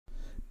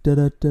Da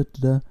da da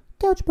da.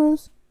 Couch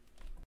Bros.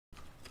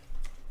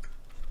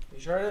 You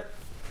tried it?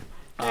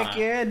 Heck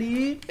yeah,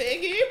 dude.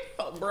 Biggie,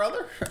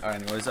 brother.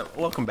 Alright, anyways,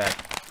 welcome back.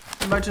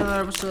 Back to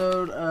another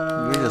episode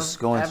of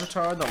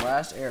Avatar: The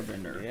Last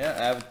Airbender. Yeah,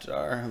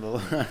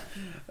 Avatar.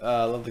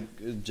 I love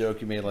the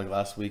joke you made like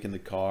last week in the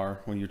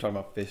car when you were talking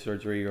about fish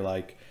surgery. You're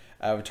like,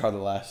 Avatar: The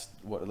Last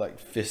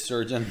fish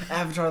surgeon.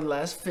 Avatar: The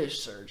Last Fish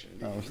Surgeon.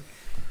 Oh,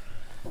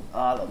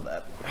 I love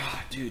that.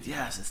 Oh, dude,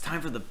 yes, it's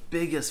time for the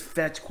biggest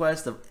fetch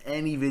quest of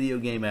any video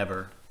game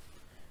ever.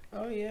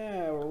 Oh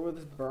yeah, we're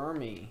with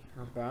Burmy.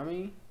 Or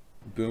Bummy?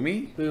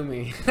 Boomy?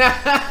 Boomy.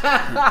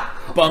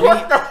 Bummy?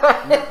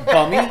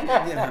 Bummy?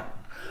 Yeah.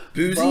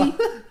 Boozy?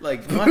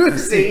 Like,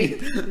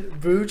 Boozy?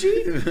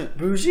 Bougie?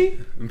 Bougie?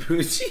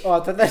 Bougie? Oh,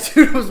 I thought that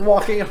dude was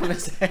walking on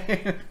his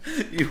hands.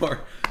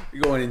 You're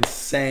going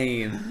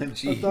insane.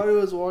 I thought he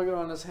was walking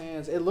on his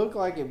hands. It looked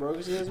like it,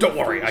 bro. Don't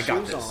worry, I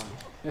got this. On.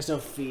 There's no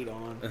feet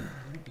on.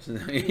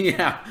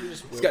 Yeah,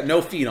 he's got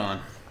no feet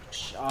on.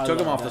 I Took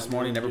them off this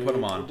morning, never put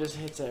them on. It just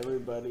hits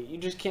everybody. You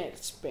just can't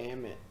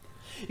spam it.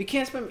 You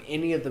can't spam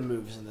any of the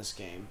moves in this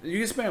game.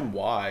 You can spam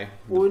Y.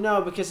 Well,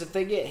 no, because if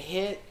they get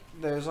hit,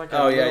 there's like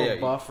a little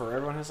buffer.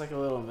 Everyone has like a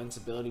little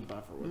invincibility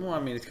buffer. Well, I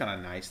mean, it's kind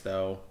of nice,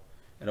 though,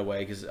 in a way,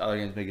 because other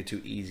games make it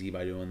too easy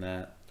by doing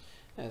that.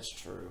 That's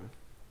true.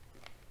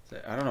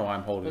 I don't know why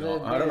I'm holding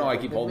it. I don't know why I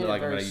keep holding it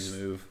like I'm going to use a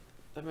move.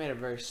 They made it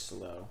very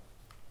slow.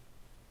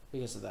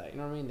 Because of that. You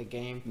know what I mean? The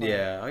game.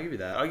 Yeah, I'll give you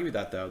that. I'll give you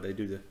that, though. They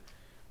do the...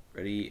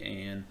 Ready,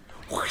 and...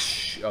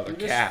 Whoosh! Oh, they're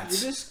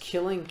cats. You're just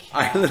killing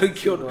cats. I literally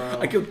killed... Bro.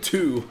 I killed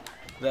 2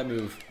 that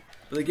move.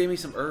 But they gave me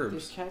some herbs.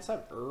 These cats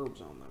have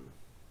herbs on them.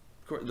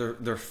 Of course,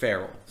 they're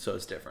feral, so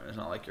it's different. It's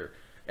not like your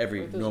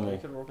every normal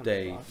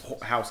day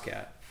house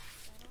cat.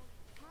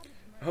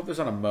 I hope there's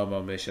not a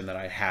Momo mission that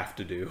I have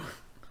to do.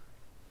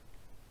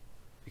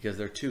 Because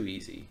they're too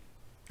easy.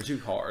 They're too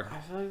hard. I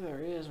feel like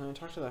there is, man.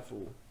 Talk to that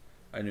fool.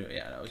 I knew,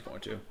 yeah, I was going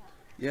to.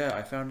 Yeah,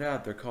 I found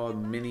out they're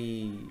called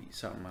mini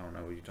something. I don't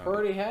know what you're talking about.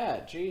 Already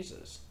had,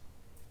 Jesus.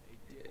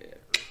 Yeah.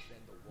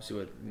 See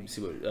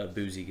what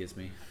Boozy gets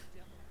me.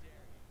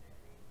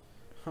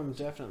 I'm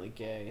definitely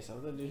gay. So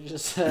that dude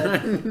just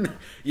said.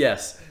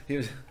 Yes, he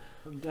was.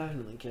 I'm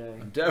definitely gay.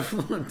 I'm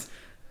definitely.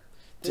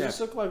 They just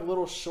look like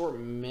little short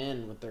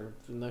men with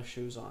no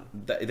shoes on.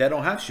 They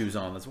don't have shoes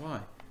on. That's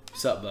why.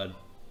 What's up, bud?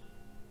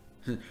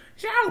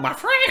 Yo, my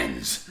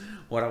friends!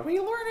 What are we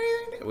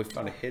learning? We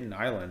found a hidden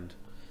island.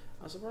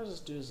 I'm surprised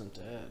this dude isn't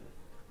dead.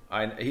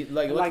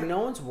 Like no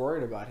one's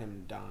worried about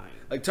him dying.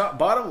 Like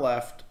bottom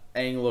left,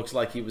 Aang looks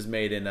like he was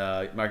made in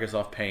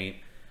Microsoft Paint.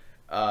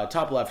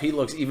 Top left, he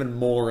looks even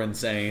more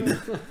insane.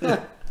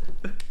 Like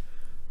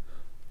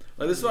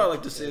this is what I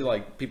like to see.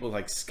 Like people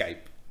like Skype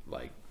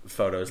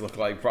photos look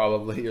like.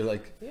 Probably you're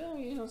like, yeah,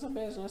 you know, some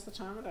business the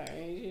time of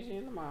day. You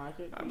in the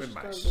market.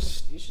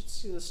 You should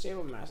see the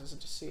stable masters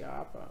to see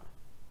Appa.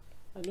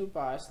 A new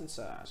bison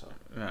size.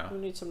 Yeah. We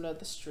need some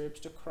leather strips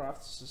to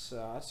craft the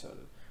size.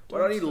 Why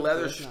do I need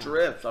leather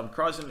strips? I'm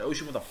crossing the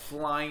ocean with a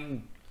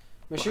flying.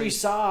 Make sure you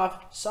solve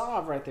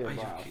right there, bro.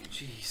 Okay,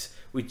 jeez,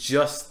 we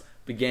just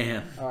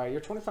began. All right,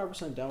 you're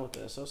 25% done with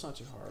this, so it's not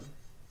too hard.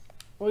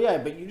 Well, yeah,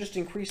 but you just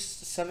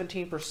increased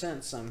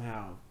 17%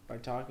 somehow by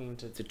talking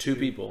to 2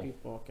 people.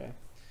 Okay.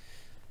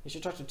 You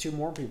should talk to 2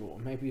 more people.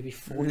 Maybe you'd be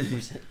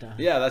 40% done.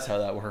 Yeah, that's how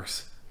that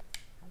works.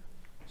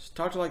 Just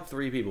talk to like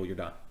 3 people, you're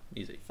done.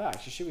 Easy.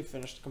 Facts. You should be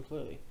finished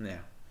completely. Yeah.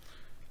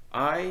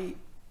 I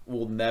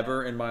will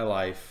never in my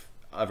life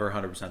ever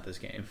 100% this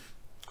game.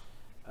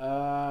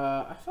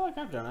 I feel like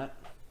I've done it.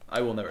 I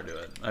will never do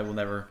it. I will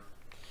never.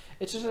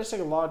 It just takes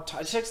a lot of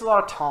time. It takes a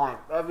lot of time.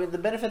 I mean, the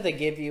benefit they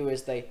give you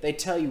is they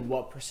tell you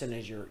what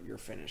percentage you're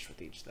finished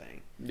with each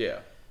thing. Yeah.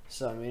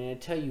 So I mean, they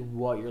tell you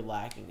what you're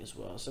lacking as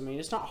well. So I mean,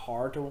 it's not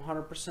hard to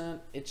 100%.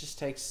 It just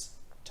takes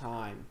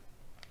time.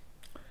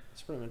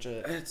 That's pretty much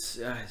it.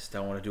 I just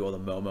don't want to do all the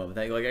Momo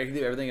thing. Like I can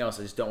do everything else.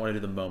 I just don't want to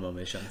do the Momo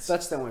missions.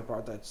 That's the only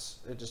part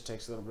it just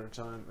takes a little bit of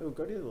time. Ooh,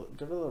 go to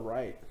the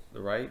right.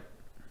 The right?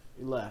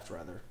 Left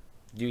rather.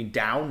 You mean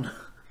down?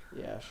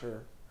 Yeah,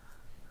 sure.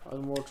 I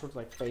was more towards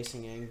like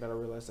facing Aang, but I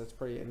realized that's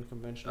pretty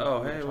unconventional.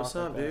 Oh, hey, what's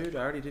up, dude? I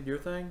already did your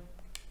thing.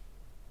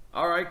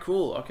 All right,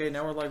 cool. Okay,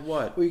 now we're like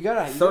what? Well, you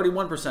got 31%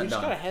 done. You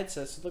just got a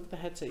headset, so look at the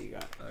headset you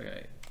got.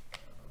 Okay.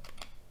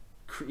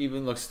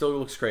 Still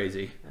looks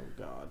crazy. Oh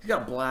God. He's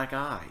got a black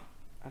eye.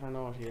 I don't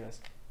know what he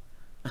has.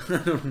 I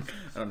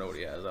don't know what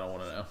he has. I don't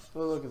want to know.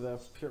 Oh, look at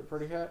that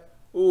pretty hat.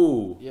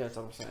 Ooh. Yeah, that's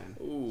what I'm saying.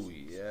 Ooh,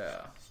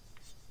 yeah.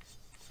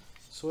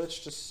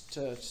 Switch just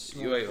to.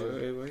 Wait. I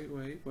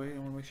want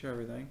to make sure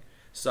everything.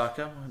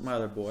 Sokka, my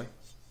other boy.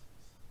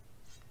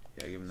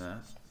 Yeah, give him that.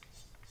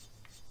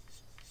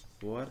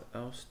 What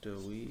else do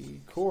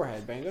we? Core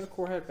headband. Go to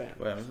core headband.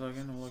 Wait, I'm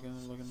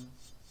looking.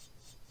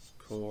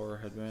 Core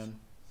headband.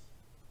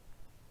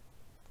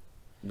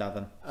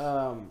 Nothing.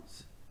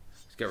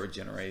 It's got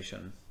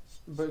regeneration.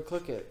 But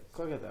click it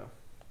though.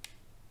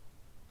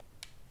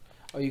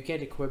 Oh, you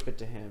can't equip it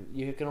to him.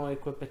 You can only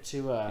equip it to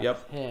him.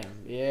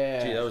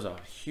 Yeah. Gee, that was a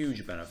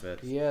huge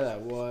benefit. Yeah,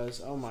 that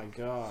was. Oh my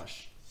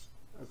gosh.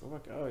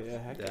 Oh yeah,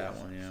 heck that yeah.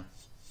 one, yeah.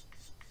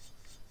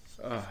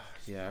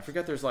 Yeah, I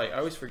forget there's like, I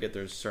always forget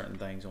there's certain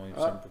things only.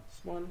 Up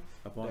one.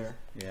 Up one? There.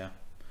 Yeah.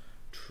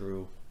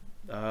 True.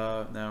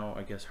 Now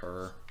I guess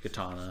her.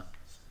 Katana.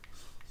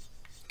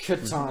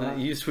 Katana.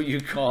 Used what you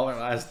call her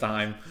last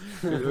time.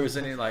 There was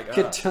any like,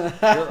 Katana.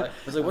 I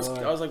was like,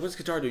 what's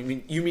Katana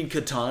doing? You mean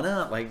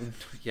Katana? Like,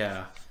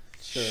 yeah.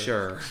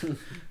 Sure.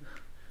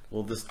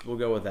 We'll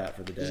go with that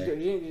for the day.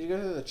 Did you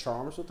go through the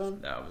charms with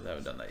them? No, I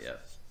haven't done that yet.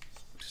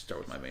 Just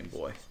start with my main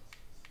boy.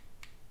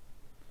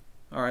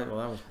 Alright, well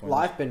that was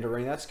pointless. Lifebender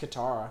ring, that's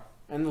Katara.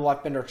 And the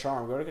Lifebender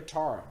charm, go to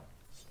Katara.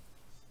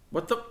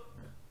 What the?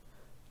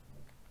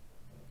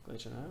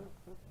 Glitching out?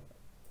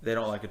 They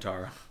don't like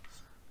Katara.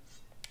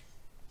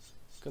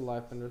 Good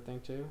Lifebender thing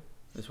too.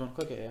 This one?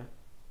 Click it, yeah.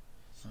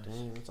 Nice.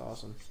 Dang, that's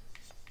awesome.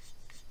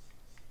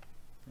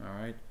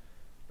 Alright.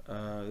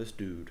 This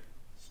dude.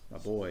 My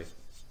boy.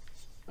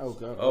 Oh,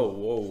 go. Oh,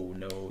 whoa,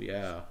 no,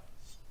 yeah.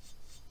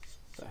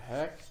 The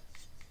heck?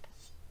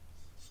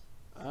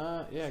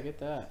 Yeah, get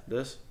that.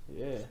 This?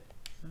 Yeah.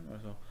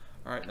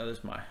 Alright, now this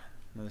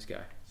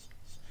guy.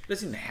 He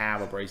doesn't even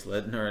have a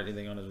bracelet or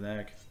anything on his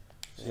neck.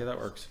 So yeah, that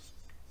works.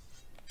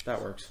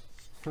 That works.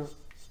 There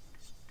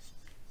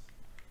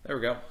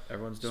we go.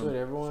 Everyone's doing. Sweet,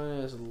 everyone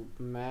is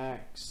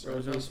max.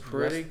 Everyone's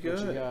pretty good.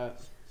 What you got?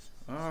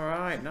 All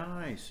right,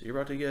 nice. You're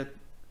about to get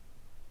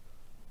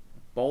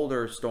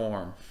Boulder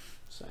Storm.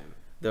 Same.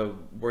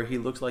 Where he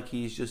looks like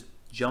he's just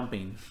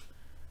jumping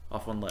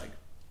off one leg.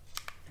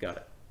 Got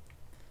it.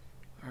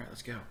 All right,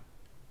 let's go.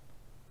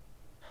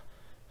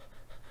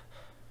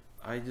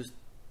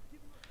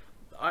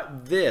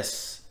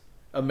 This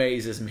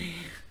amazes me.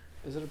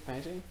 Is it a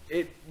painting?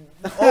 It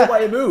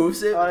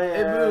moves. It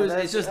moves.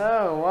 It's just.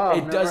 Oh wow!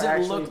 It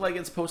doesn't look like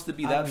it's supposed to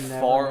be that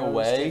far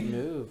away. It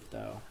moved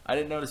though. I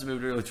didn't notice it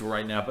moved really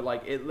right now, but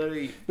like it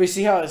literally. But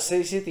see how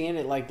see at the end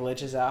it like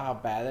glitches out how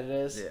bad it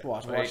is. Yeah.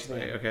 Watch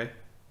the end. Okay.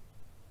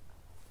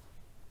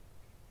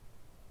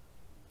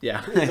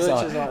 Yeah,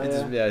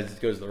 it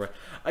just goes to the right.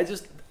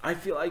 I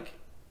feel like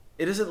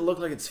it doesn't look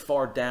like it's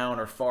far down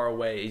or far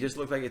away. It just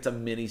looks like it's a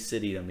mini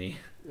city to me.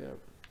 Yeah.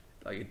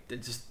 Like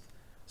it just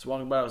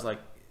swung by. I was like,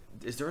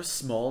 is there a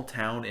small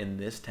town in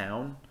this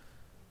town?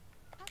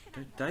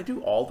 Did I do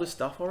all this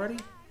stuff already?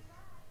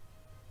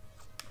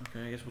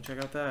 Okay, I guess we'll check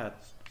out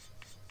that.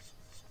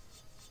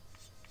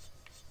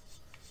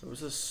 It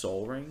was a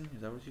soul ring?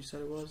 Is that what you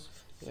said it was?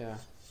 Yeah.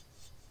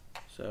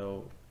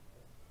 So,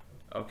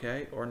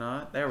 okay, or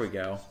not. There we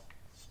go.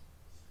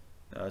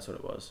 No, that's what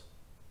it was.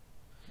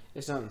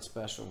 It's nothing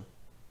special.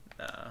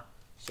 Nah.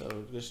 So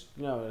just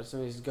as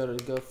soon as you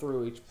go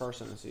through each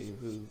person and see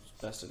who's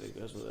best at it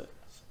goes with it.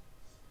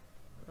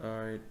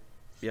 Alright.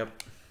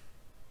 Yep.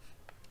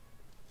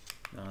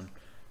 None.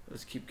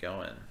 Let's keep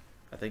going.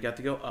 I think I have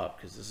to go up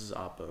because this is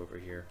up over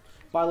here.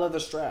 Buy leather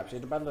straps. You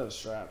have to buy leather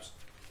straps.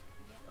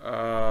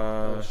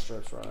 Leather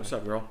strips, right? What's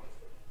up, girl?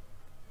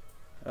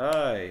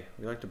 Hey,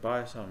 we like to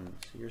buy something.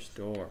 See your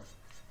store.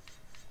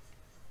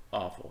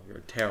 Awful. You're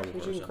a terrible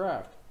person. You can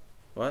craft.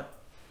 What?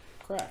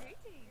 Craft.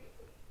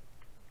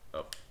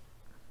 Oh.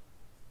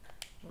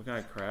 What can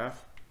I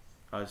craft?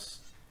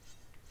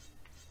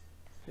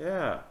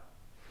 Yeah.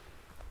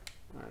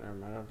 Alright, never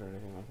mind. Don't do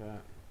anything like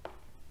that.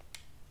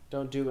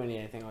 Don't do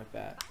anything like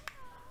that.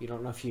 You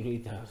don't know if you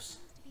need those.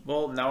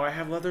 Well, now I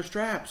have leather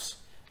straps.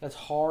 That's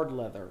hard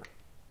leather.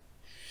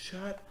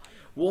 Shut.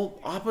 Well,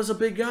 Appa's a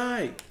big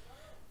guy.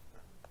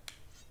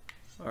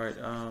 Alright,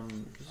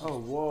 Oh,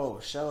 whoa.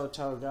 Shallow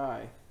toe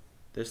guy.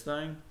 This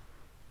thing?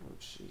 Oh,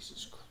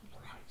 Jesus Christ.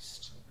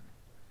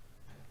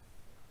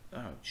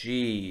 Oh,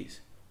 jeez.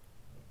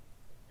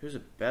 Who's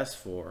it best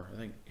for? I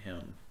think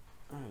him.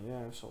 Oh,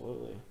 yeah,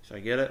 absolutely. Should I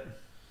get it?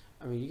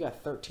 I mean, you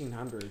got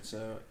 1,300,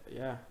 so,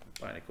 yeah.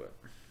 Buy and equip.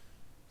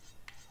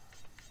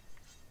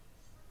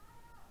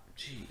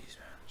 Jeez,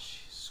 man.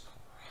 Jesus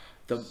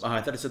Christ. I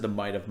thought it said the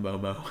might of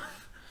Momo.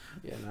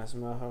 Yeah, nice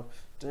moho.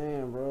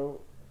 Damn, bro.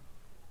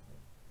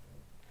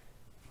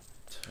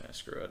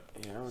 Screw it.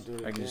 Yeah, I would do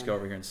it. I can just go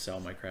over here and sell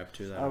my crap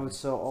too. I would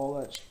sell all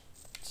that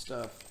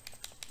stuff.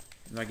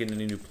 I'm not getting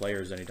any new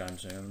players anytime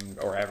soon,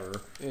 or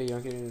ever. Yeah, you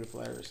don't get any new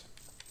players.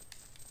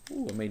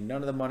 Ooh, I made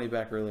none of the money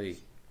back really.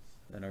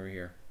 Then over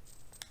here.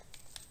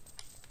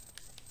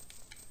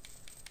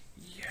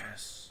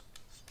 Yes.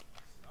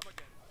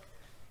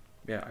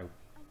 Yeah,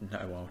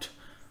 I won't.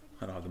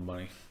 I don't have the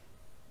money.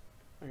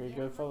 Okay,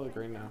 go follow the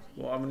green now.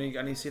 Well, I need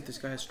to see if this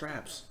guy has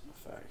straps.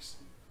 Facts.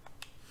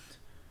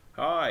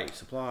 Hi,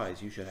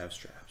 supplies. You should have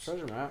straps.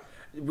 Treasure map.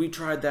 We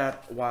tried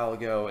that a while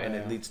ago, and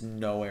it leads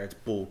nowhere. It's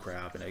bull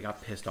crap, and I got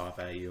pissed off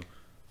at you.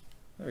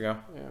 There we go.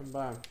 Yeah,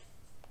 bye.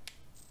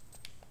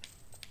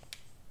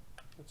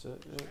 That's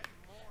it. Yeah.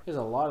 There's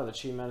a lot of the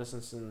cheap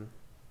medicines in.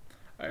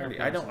 I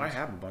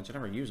have a bunch. I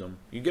never use them.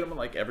 You get them in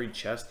like every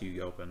chest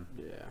you open.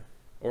 Yeah.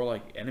 Or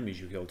like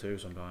enemies you kill too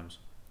sometimes.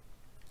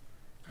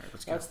 All right,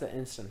 let's go. That's the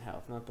instant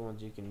health, not the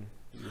ones you can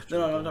use.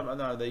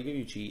 No. They give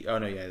you cheat. Oh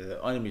no, yeah,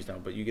 the enemies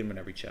don't, but you get them in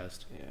every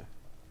chest. Yeah.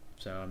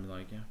 So I'm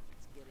like, yeah.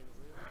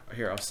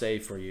 Here, I'll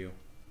save for you.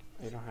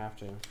 You don't have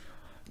to.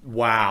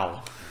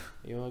 Wow.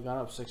 You only got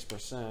up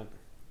 6%.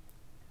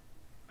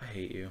 I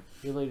hate you.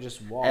 You literally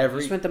just walked.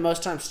 You spent the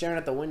most time staring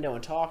at the window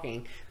and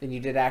talking than you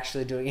did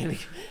actually doing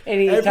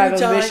any type of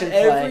mission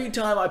play. Every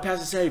time I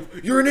pass a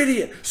save, you're an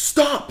idiot.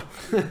 Stop.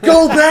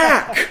 Go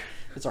back.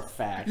 It's our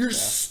fact. You're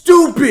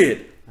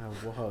stupid.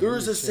 Oh,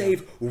 There's a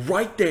save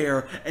right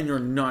there, and you're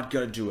not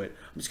going to do it.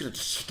 I'm just going to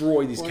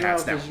destroy these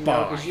cats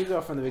now. Because you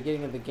go from the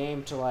beginning of the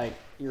game to, like,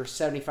 you're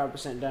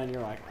 75% done.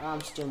 You're like, I'm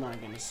still not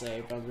going to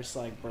save. But I'm just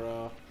like,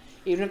 bro.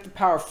 Even if the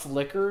power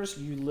flickers,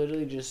 you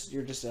literally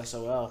you're just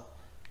SOL.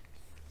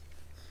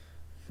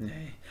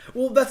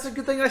 Well, that's a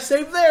good thing I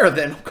saved there,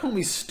 then. Don't call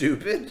me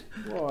stupid.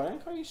 Whoa, I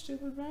didn't call you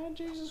stupid, man.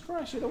 Jesus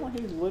Christ. You're the one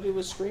who literally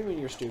was screaming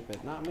you're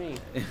stupid, not me.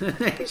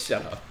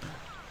 Shut up.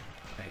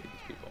 I hate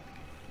these people.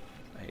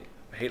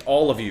 I hate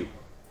all of you.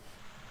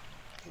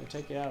 I'll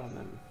take you out on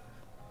them.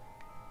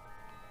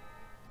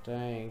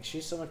 Dang,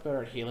 she's so much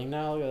better at healing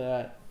now. Look at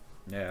that.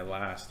 Yeah,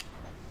 last.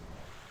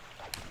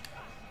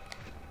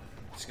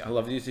 I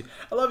love you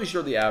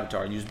showed the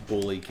avatar and you just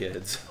bully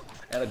kids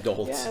and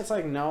adults. Yeah, it's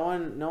like no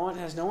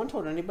one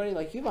told anybody,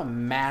 like, you have a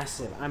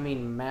massive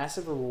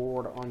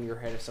reward on your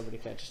head if somebody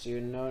catches you,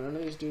 and none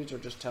of these dudes are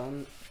just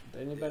telling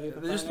anybody.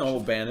 They're just normal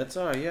bandits.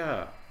 Oh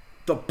yeah,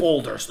 the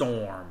Boulder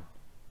Storm.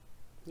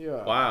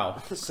 Yeah.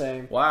 Wow.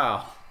 Same.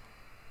 Wow.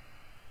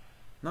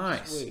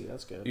 Nice. Sweet,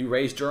 that's good. You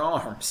raised your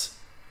arms.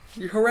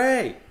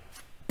 Hooray!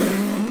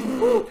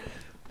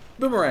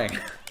 Boomerang.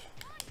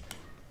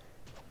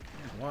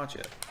 Watch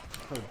it.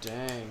 Oh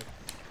dang.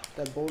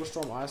 That Boulder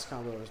Storm Ice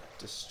combo is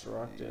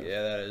destructive.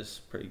 Yeah, that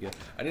is pretty good.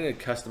 I need to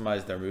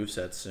customize their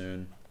movesets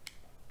soon.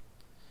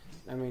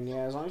 I mean,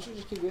 yeah, as long as you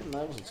just keep getting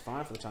levels, it's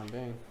fine for the time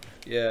being.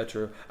 Yeah,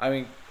 true. I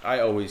mean, I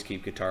always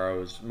keep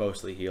Kataro's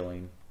mostly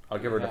healing. I'll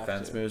give her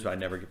defense moves, but I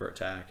never give her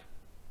attack.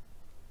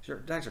 Her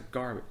attacks are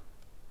garbage.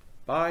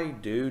 Bye,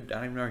 dude. I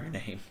don't even know your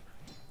name.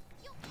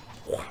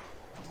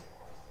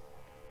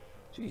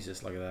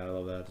 Jesus, look at that. I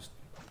love that.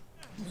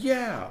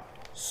 Yeah.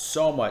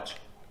 So much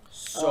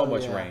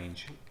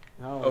range.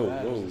 Oh,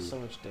 whoa. So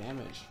much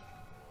damage.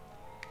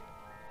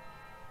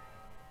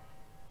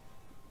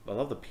 I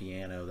love the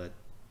piano.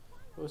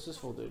 What's this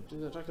fool do?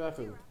 Talk to that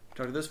fool.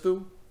 Talk to this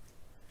fool?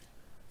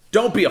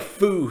 Don't be a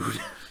food!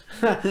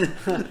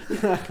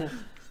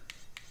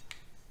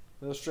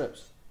 Those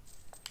strips.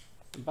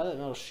 And buy that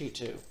metal sheet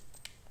too.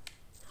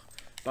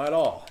 Buy it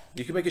all.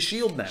 You can make a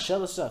shield now. Sell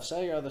the stuff.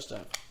 Sell your other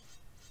stuff.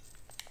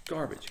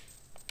 Garbage.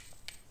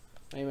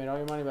 Now you made all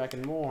your money back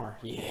and more.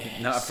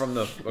 Yeah. Not from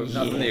the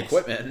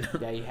equipment.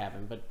 Yeah, you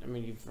haven't. But I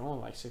mean, you've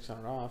only like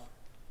 600 off.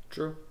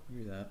 True.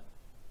 You do that.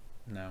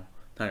 No,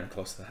 not even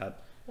close to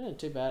that. Isn't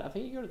too bad. I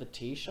think you go to the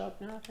tea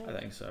shop now. I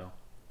think so.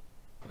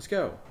 Let's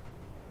go.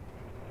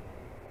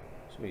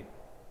 Sweet.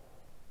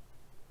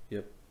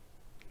 Yep.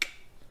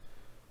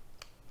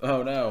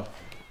 Oh no.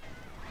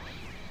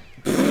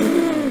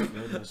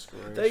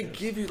 They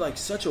give you like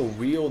such a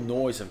real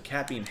noise of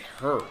cat being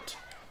hurt.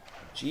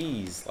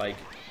 Jeez, like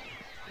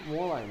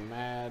more like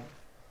mad.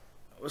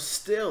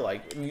 Still,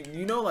 like,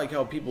 you know, like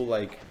how people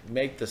like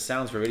make the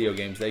sounds for video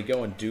games. They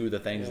go and do the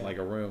things in like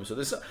a room. So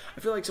this, I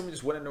feel like someone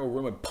just went into a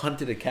room and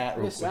punted a cat.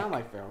 They sound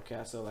like feral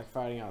cats though, like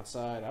fighting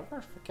outside. I've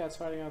heard cats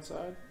fighting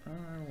outside.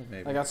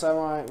 Maybe. Like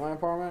outside my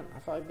apartment. I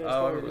feel like they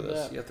probably did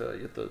that. You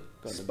have to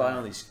spy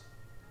on these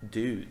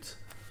dudes.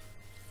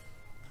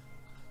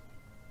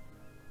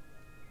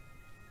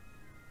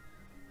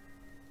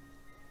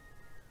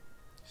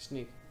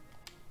 Sneak.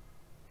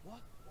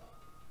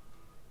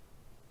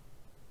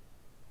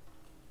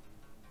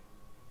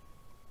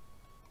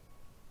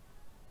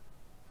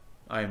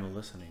 I am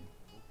listening.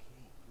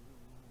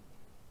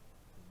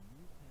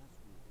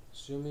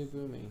 Zoomy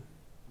boomy.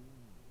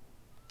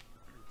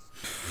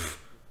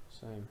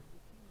 Same.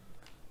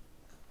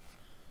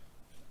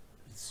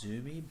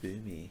 Zoomy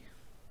boomy.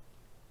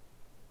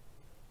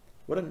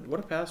 What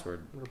a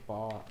password. What a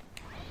ball.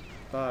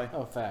 Bye.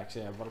 Oh, facts.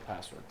 Yeah, what a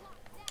password.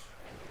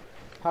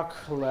 How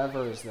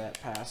clever is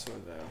that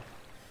password though?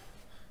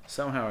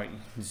 Somehow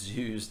it's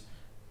used.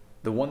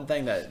 The one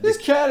thing that this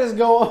cat is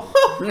going.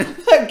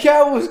 That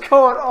cat was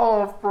going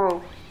off,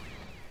 bro.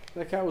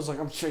 That cat was like,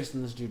 "I'm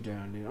chasing this dude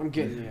down, dude. I'm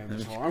getting the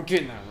avatar. I'm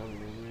getting that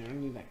reward, man. I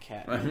need that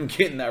cat. Man. I'm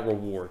getting that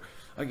reward.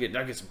 I get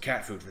some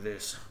cat food for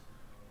this."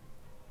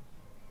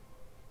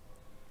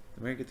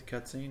 Am I gonna get the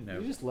cutscene? No.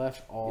 You just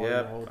left all.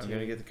 Yep, the whole team. I'm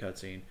gonna get the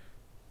cutscene.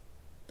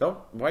 Don't.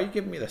 Why are you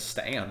giving me the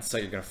stance? So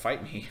you're gonna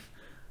fight me?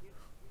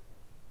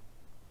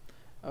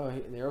 Oh,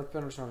 the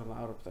Earthbender's not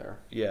allowed up there.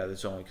 Yeah,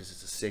 that's only because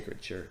it's a sacred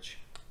church.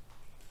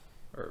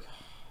 Or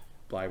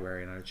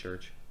library, not a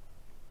church.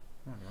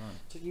 Come on.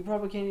 So you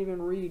probably can't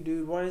even read,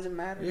 dude. Why does it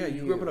matter? Yeah,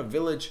 you grew up in a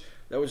village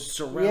that was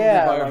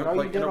surrounded by like, all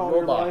like you did in a all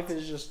robot. your life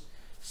is just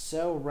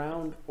sell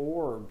round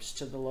orbs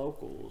to the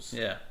locals.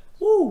 Yeah.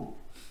 Woo!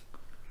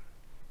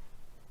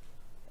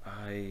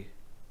 Oh,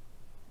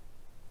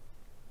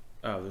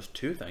 there's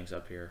two things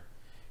up here.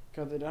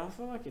 God, I don't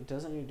feel like it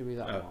doesn't need to be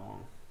that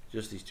long.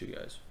 Just these two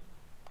guys.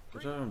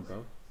 What's on them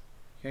both?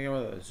 Can't get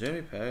with a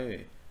Zoomy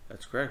Pay.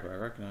 That's correct, but I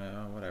recognize.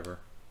 Oh, whatever.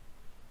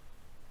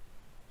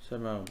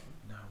 No,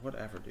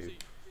 whatever,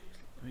 dude.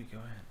 Let me go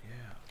in.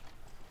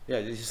 Yeah.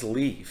 Yeah, just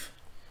leave.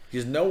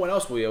 Because no one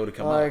else will be able to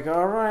come like, up.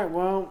 all right,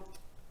 well,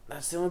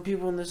 that's the only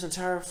people in this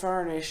entire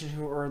Fire Nation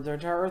or the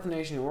entire Earth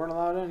Nation who weren't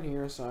allowed in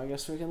here, so I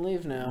guess we can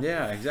leave now.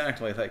 Yeah,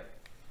 exactly. Like,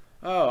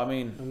 oh, I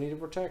mean, We need to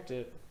protect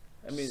it.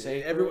 I mean,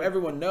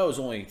 everyone knows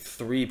only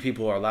 3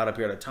 people are allowed up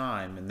here at a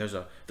time, and there's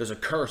a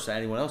curse that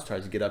anyone else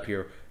tries to get up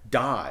here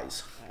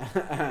dies.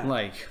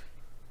 Like,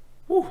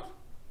 whew.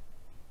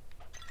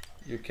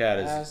 Your cat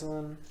is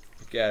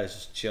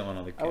just chilling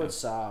on the couch. I would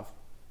solve.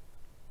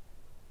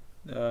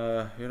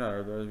 You're not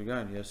Earth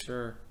begun. Yes,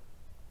 sir.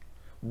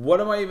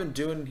 What am I even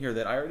doing here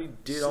that I already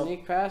did?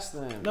 Sneak past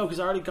them. No, because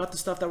I already got the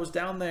stuff that was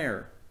down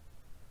there.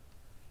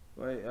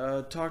 Wait,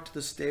 talk to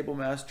the stable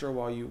master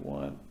while you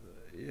want.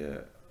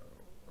 Yeah.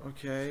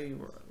 Okay.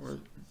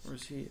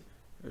 Where's he?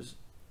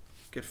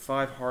 Get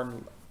 5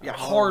 hardened. Yeah,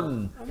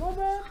 harden. I'm not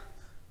bad.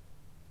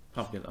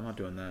 I'm not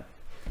doing that.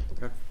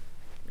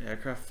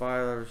 Craft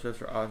 5 leather strips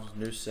for Optimus'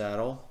 new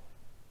saddle.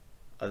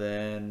 And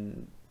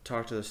then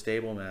talk to the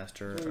stable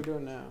master. What are you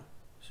doing now?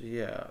 So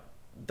yeah,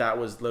 that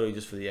was literally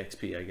just for the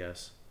XP, I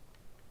guess.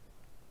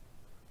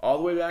 All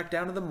the way back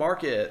down to the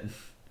market.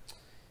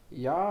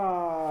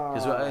 Yeah.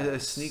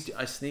 Because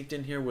I sneaked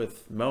in here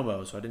with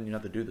Momo, so I didn't even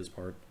have to do this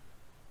part.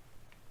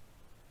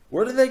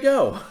 Where did they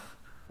go?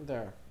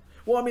 There.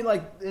 Well, I mean,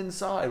 like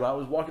inside. When I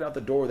was walking out the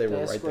door, they were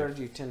right there. They escorted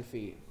you 10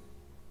 feet.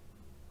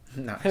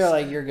 Nice. They're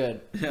like, you're good.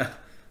 Yeah.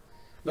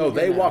 No,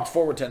 they walked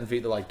forward 10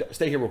 feet. They're like,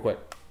 stay here real quick.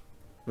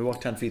 We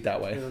walked 10 feet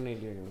that way. We don't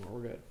need you anymore.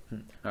 We're good.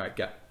 All right,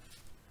 go.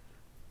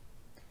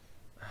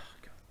 Oh,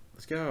 God.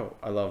 Let's go.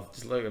 I love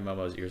just look at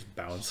Momo's ears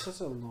bounce. It's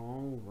such a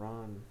long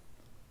run.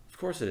 Of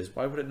course it is.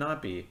 Why would it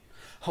not be?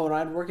 Oh, when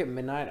I'd work at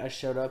midnight, I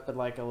showed up at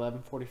like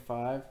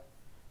 11:45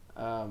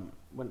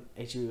 when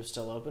HEB was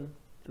still open,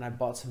 and I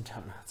bought some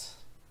donuts.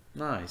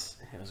 Nice.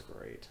 It was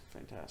great.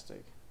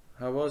 Fantastic.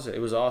 How was it? It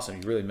was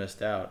awesome. You really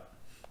missed out.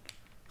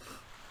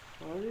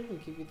 Well, they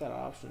didn't give you that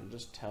option.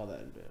 Just tell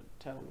them that.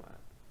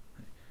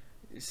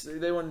 See,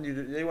 they wanted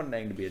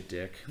Aang to be a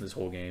dick this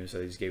whole game, so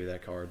they just gave you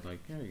that card.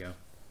 Like, here you go.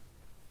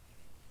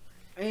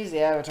 He's the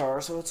Avatar,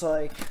 so it's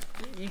like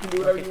you can do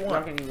whatever you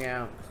want. Knocking you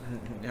out.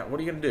 Yeah, what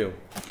are you gonna do?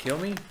 Kill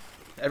me?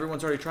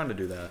 Everyone's already trying to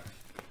do that.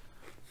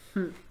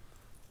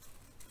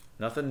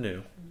 Nothing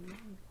new.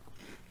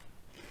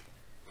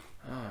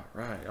 All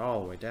right,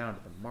 all the way down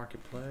to the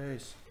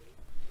marketplace.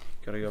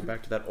 Gotta go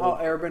back to that old.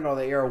 Oh, Airbender all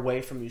the air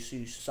away from you so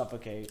you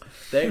suffocate.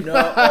 They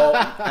know.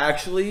 Oh,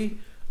 actually,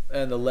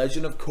 in the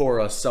Legend of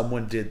Korra,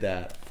 someone did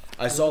that.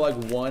 I saw like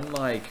one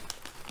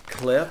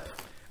clip.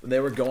 They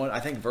were going,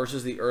 I think,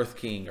 versus the Earth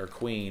King or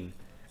Queen,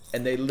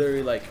 and they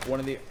literally one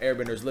of the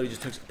Airbenders literally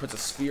just puts a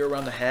sphere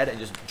around the head and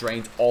just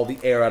drains all the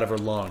air out of her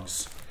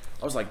lungs.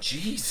 I was like,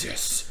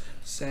 Jesus.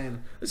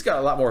 Same. This got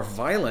a lot more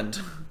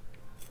violent.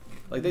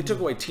 Like, they took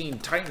away Teen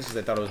Titans because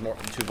they thought it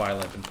was too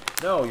violent. And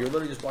no, you're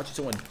literally just watching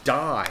someone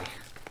die.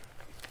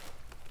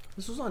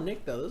 This was on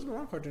Nick, though. This was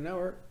on Cartoon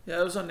Network.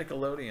 Yeah, it was on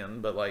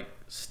Nickelodeon, but,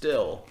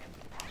 still.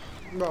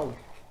 Bro.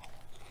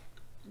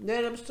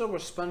 That episode where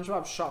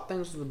SpongeBob shot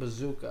things with a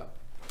bazooka.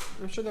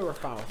 I'm sure they were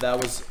fine with that.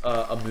 Was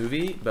a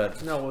movie,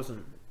 but... No, it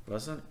wasn't.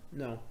 Wasn't?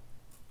 No.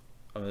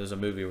 I mean, there's a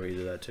movie where he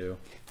did that, too.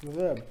 It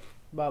did.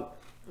 But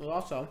it was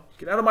also...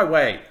 Get out of my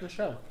way! The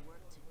show.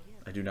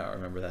 I do not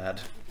remember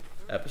that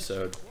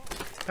episode.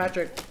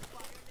 Patrick,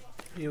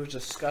 he was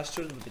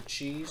disgusted with the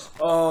cheese.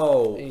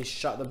 Oh! And he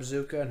shot the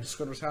bazooka in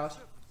Squidward's house.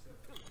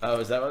 Oh,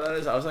 is that what that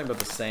is? I was thinking about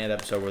the sand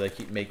episode where they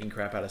keep making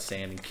crap out of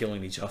sand and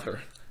killing each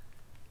other.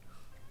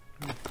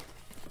 I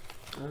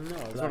don't know.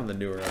 It's one of the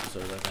newer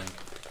episodes, I think.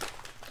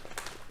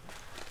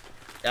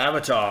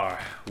 Avatar,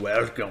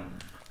 welcome.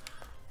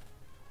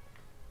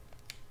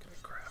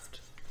 Gotta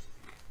craft.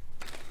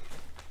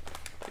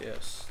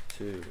 Yes,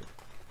 2. I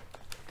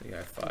think I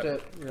have 5.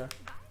 Yeah.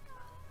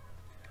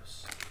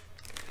 Yes,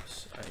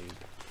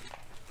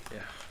 yeah,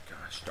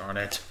 gosh darn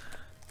it.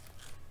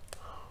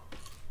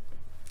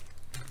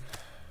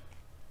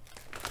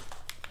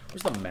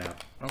 Where's the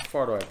map? How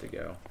far do I have to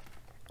go?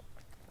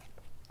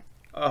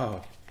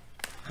 Oh.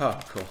 Oh,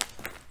 cool.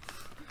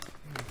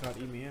 Oh God,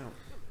 eat me out.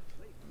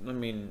 I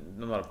mean,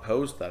 I'm not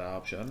opposed to that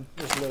option.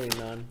 There's literally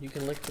none. You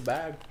can lick the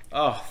bag.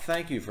 Oh,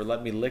 thank you for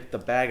letting me lick the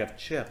bag of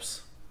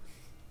chips.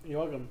 You're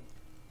welcome.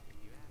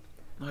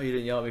 No, you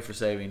didn't yell at me for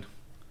saving.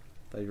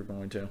 Thought you were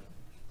going to.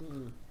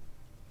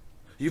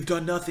 You've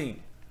done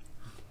nothing.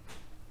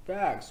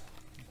 Bags.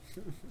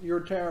 You're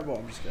terrible.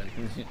 I'm just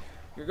kidding.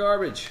 You're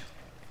garbage.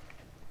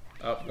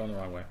 Oh, going the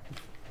wrong way.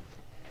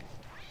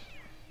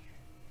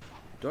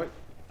 Do I?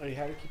 Oh, you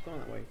had to keep going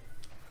that way.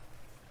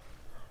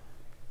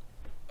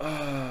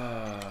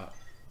 There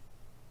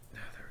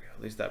we go.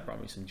 At least that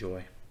brought me some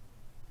joy.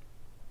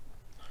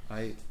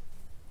 What's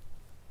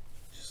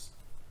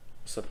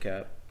up,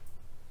 cat?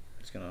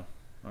 Just gonna.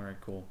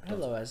 Alright, cool.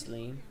 Hello,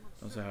 Asleen.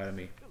 Don't say hi to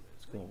me.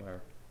 It's cool,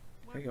 whatever.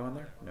 Can I go in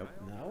there? Nope.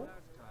 No?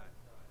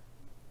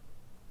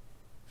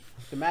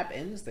 The map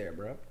ends there,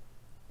 bro. Go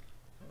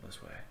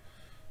this way.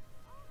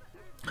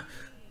 I'm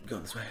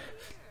going this way.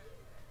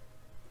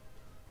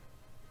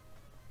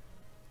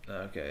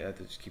 Okay, I have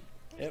to just keep...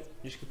 Yep,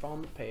 just keep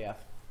on the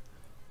path.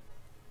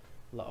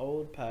 The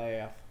old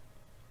path.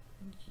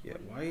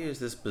 get. Why is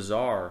this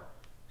bazaar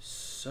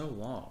so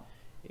long?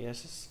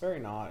 Yes, it's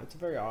very odd. It's a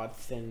very odd,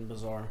 thin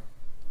bazaar.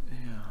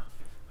 Yeah.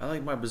 I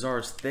like my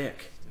bazaars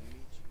thick.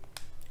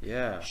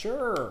 Yeah.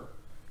 Sure.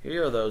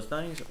 Here are those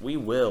things. We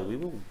will. We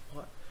will.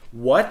 What?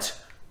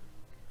 What?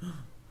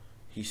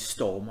 He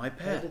stole my Go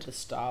to pet. the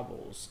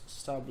stables.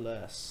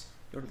 Stabless.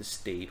 Go to the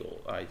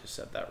stable. I just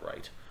said that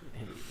right.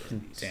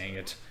 Dang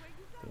it.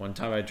 One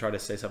time I tried to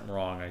say something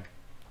wrong. I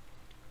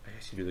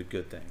guess you do the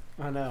good thing.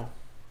 I know.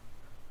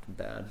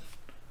 Bad.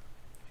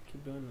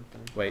 Keep doing the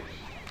thing. Wait.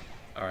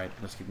 Alright,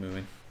 let's keep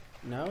moving.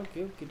 No,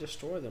 you can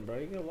destroy them, bro.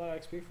 You get a lot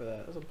of XP for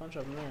that. There's a bunch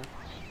of them there.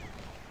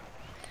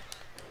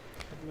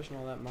 I'm missing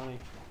all that money.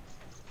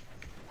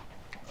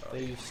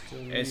 They used to.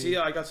 And see,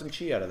 I got some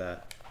chi out of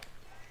that.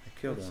 I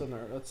killed That's him.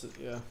 That's it.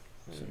 Yeah.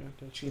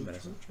 Chi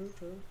medicine.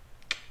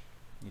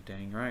 You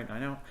dang right. I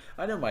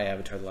know my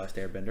Avatar: The Last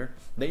Airbender.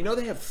 You know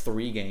they have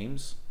 3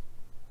 games.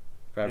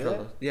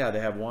 Yeah, they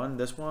have one.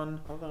 This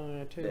one. I thought they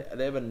had 2.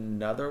 They have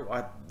another.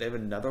 They have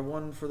another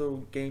one for the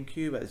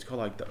GameCube. It's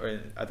called like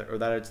or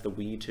that it's the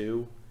Wii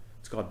too.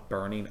 It's called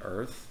Burning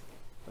Earth.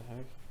 The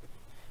heck?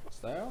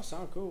 So they all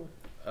sound cool.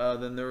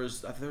 Then there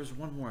was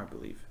one more, I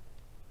believe.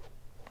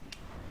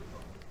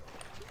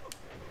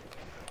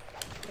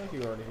 I think you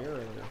were already here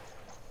earlier.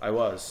 I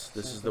was.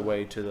 This is the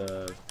way to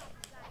the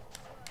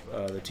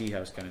tea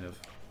house, kind of.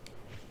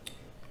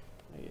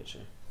 I get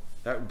you.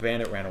 That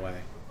bandit ran away.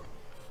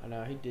 I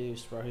know, he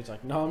deuced, bro. He's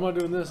like, no, I'm not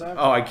doing this.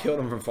 Oh, I killed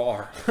him from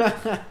far. You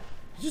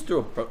just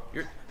threw a...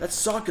 That's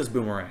Sokka's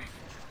boomerang.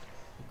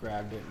 He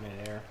grabbed it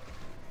midair.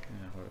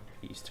 Yeah, what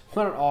a beast.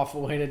 What an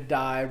awful way to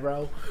die,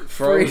 bro.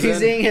 Frozen.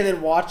 Freezing and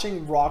then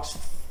watching rocks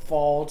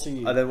fall to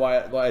you. And then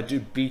why I do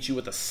beat you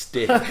with a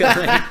stick.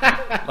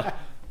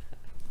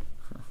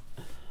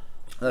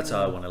 That's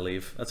how I want to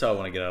leave. That's how I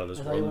want to get out of this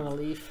That's how you world. want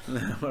to leave?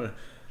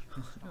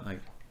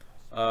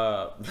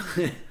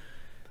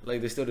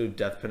 like they still do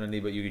death penalty,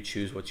 but you can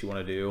choose what you want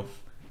to do.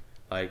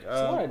 Like, It's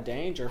a lot of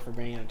danger for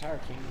being an entire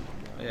kingdom.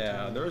 Bro.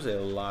 yeah, there's a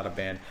lot of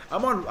band.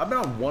 I've been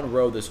on one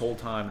road this whole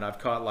time, and I've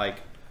caught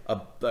like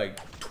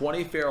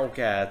 20 feral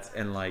cats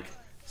and like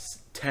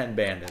 10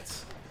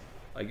 bandits.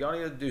 Like, y'all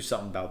need to do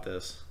something about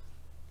this.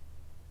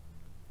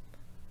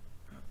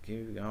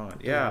 Keep going.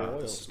 Yeah.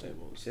 Royal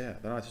stables. Yeah,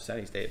 they're not just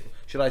any stable.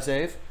 Should I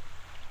save?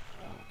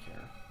 I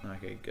don't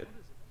care. Okay, good.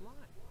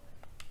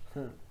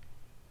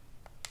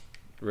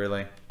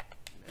 Really?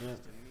 Yeah.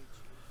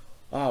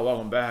 Oh,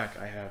 welcome back.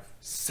 I have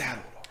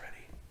saddled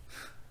already.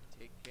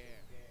 Take care.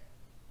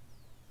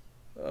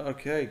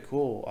 Okay,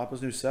 cool.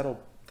 Appa's new saddle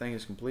thing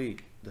is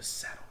complete. The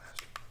saddle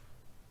master.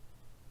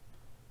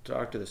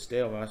 Talk to the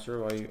stable master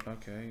while you...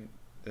 Okay,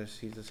 he's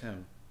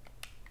him.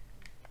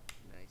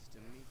 Nice to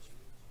meet you.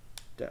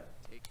 That.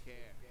 Take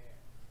care.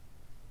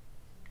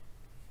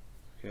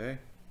 Okay.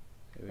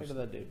 Look at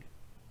that dude.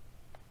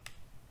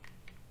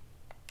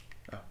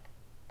 Oh.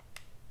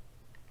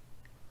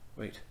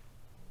 Wait.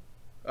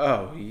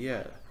 Oh,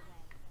 yeah.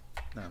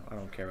 No, I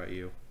don't care about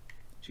you.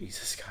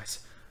 Jesus, guys.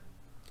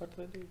 Talk to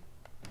that dude.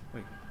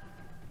 Wait.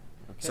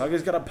 Okay.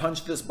 Saga's gotta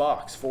punch this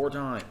box 4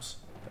 times.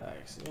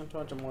 Thanks. You don't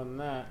touch him more than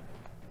that.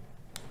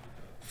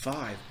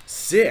 5,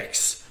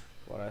 6.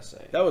 What'd I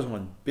say? That was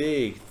one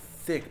big,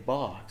 thick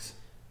box.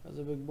 That's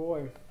a big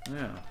boy. Yeah.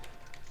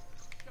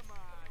 Come on,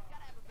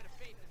 gotta have a bit of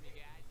faith in me,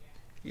 guys.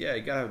 Yeah,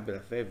 you gotta have a bit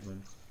of faith in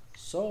him.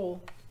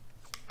 Soul.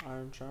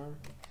 Iron Charm.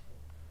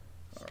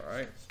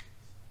 Alright.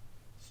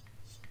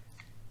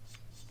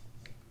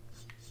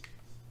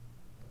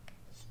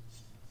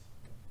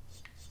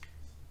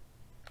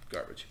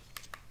 Garbage.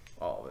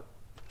 All of it.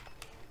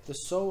 The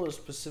soul is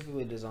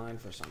specifically designed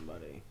for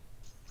somebody.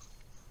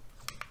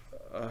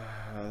 I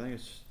think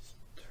it's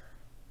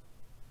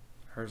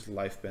hers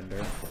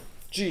Lifebender.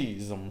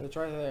 Jeez. It's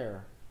right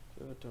there.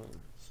 Give it to him.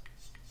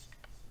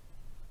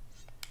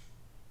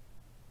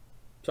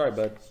 Sorry,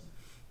 bud.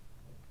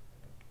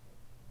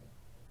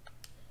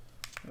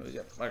 Oh,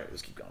 yeah. Alright,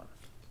 let's keep going.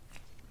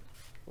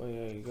 Well,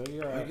 yeah, you go to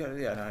your... I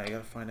gotta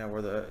find out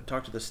where the...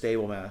 Talk to the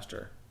stable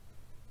master.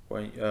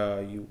 When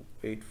you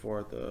wait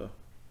for the...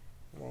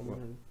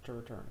 woman to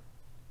return.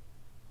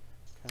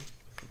 Okay.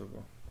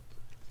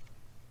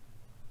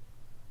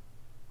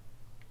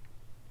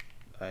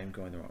 I'm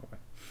going the wrong way.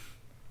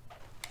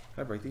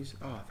 Can I break these?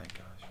 Oh, thank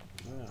gosh.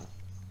 Yeah.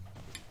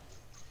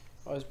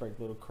 Always break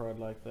little crud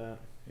like that.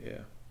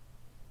 Yeah.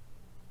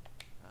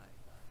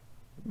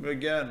 Hi.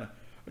 Again,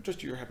 I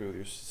trust you're happy with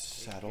your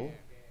saddle.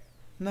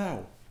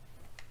 No.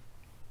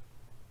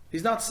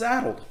 He's not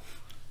saddled.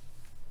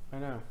 I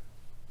know.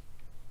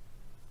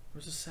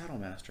 Where's the saddle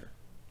master?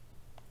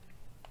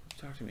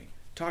 Talk to me.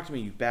 Talk to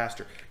me, you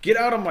bastard. Get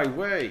out of my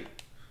way.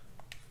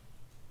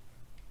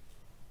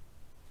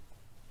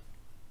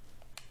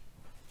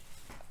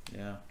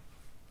 Yeah.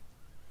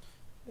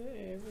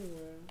 Hey,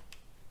 everywhere.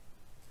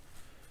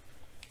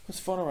 What's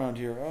fun around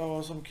here? Oh,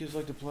 well, some kids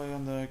like to play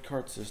on the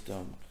cart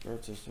system.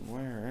 Cart system,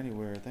 where?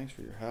 Anywhere. Thanks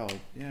for your help.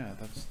 Yeah,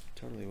 that's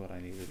totally what I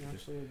needed.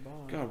 Absolute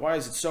bomb. God, why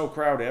is it so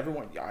crowded?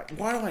 Everyone,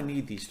 why do I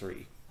need these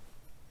 3?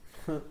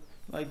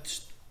 Like,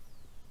 just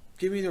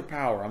give me their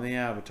power. I'm the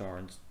Avatar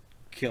and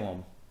kill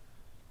them.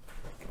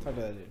 Talk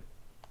to that dude.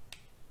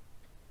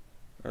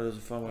 Or there's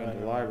a phone way in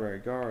the library.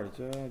 Guards,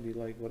 do you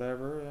like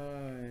whatever?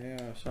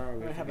 Yeah,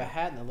 sorry. I have a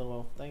hat in that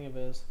little thing of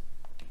his.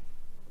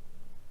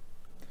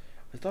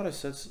 I thought I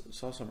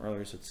saw some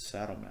earlier. It said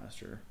Saddle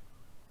Master.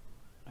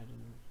 I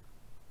didn't.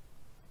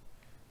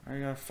 I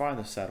gotta find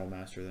the Saddle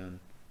Master then.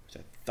 Which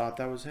I thought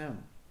that was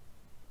him.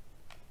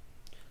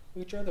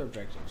 Look at your other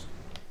objectives.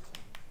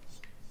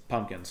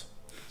 Pumpkins.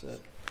 That's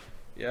it.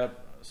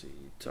 Yep. So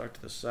you talk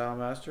to the Saddle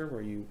Master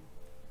while you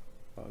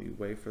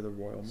wait for the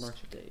Royal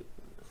Merchant.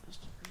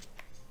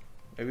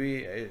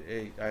 Maybe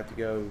I have to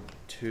go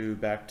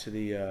back to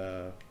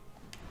the.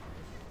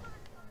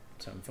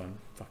 It's having fun.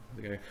 Fuck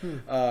the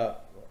guy.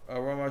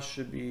 Roma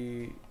should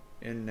be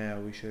in now.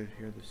 We should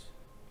hear this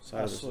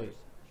side of this. Sweet.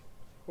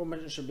 Well,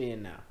 Merchant should be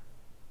in now.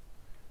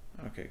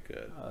 Okay,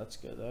 good. Oh, that's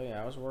good. Oh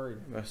yeah, I was worried.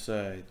 I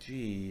say,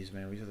 geez,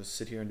 man, we just have to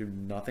sit here and do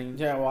nothing.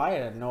 Yeah, well, I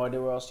had no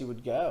idea where else you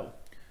would go.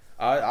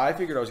 I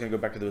figured I was gonna go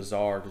back to the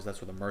bazaar because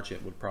that's where the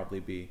merchant would probably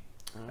be,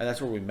 and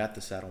that's where we met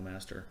the Saddle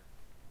Master.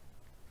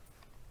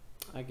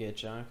 I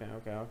get you. Okay.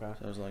 So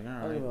I was like, all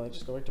I was right, like,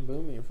 just go back to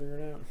Boomy and figure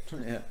it out.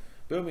 yeah,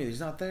 Boomy, he's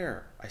not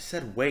there. I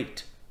said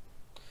wait.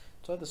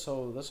 That's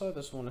why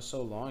this one is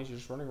so long. Is you're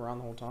just running around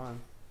the whole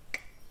time.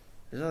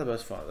 Isn't that the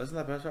best fun? Isn't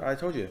that the best fun? I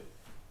told you,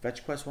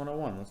 Fetch Quest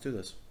 101. Let's do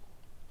this.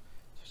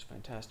 Such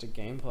fantastic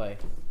gameplay.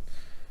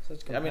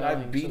 I mean,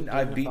 I've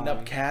beaten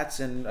up cats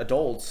and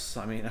adults.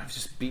 I mean, I've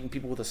just beaten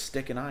people with a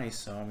stick and ice.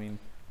 So I mean,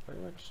 pretty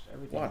much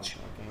everything. Watch.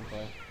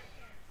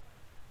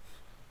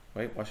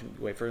 Gameplay.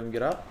 Wait for him to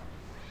get up.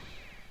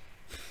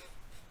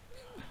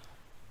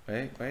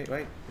 Wait.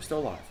 We're still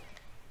alive.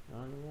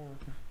 Not anymore.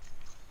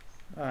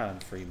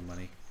 And free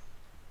money.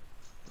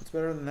 What's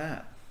better than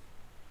that?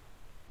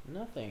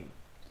 Nothing.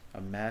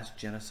 A mass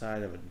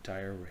genocide of an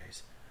entire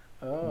race.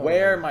 Oh.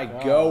 Where am I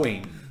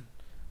going?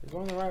 You're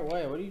going the right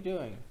way. What are you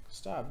doing?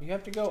 Stop. You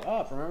have to go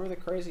up. Remember the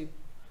crazy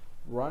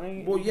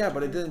running? Well, yeah,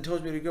 but it didn't tell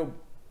me to go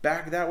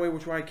back that way,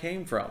 which way I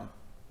came from.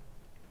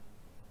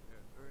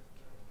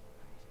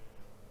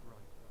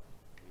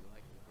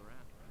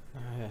 Oh,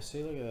 yeah,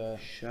 see, look at that.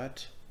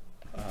 Shut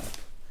up.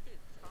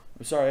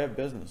 I'm sorry, I have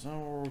business.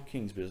 Oh, we're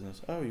King's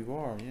business. Oh, you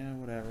are? Yeah,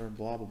 whatever.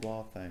 Blah, blah,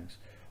 blah things.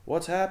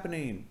 What's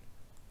happening?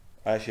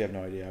 I actually have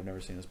no idea. I've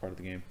never seen this part of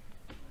the game.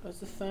 What's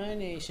the Fire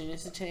Nation?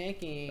 It's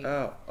attacking.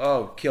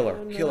 Oh, killer.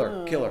 Oh, no.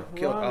 Killer.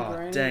 Run, Oh,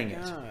 Granny. dang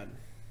it. God.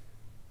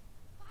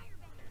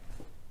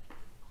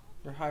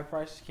 Your high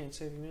prices can't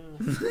save you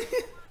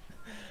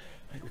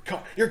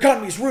now. Your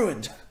economy's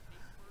ruined.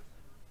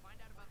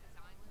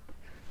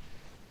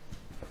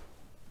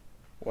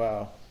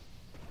 Wow.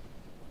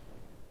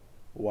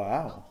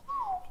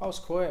 That was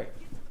quick.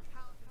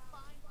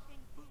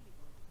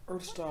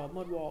 Earth style,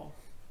 mud wall.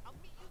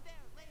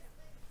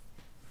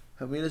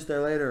 He'll meet us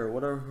there later.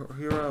 What a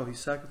hero. He's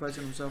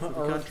sacrificing himself for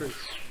the country.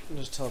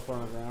 Just teleport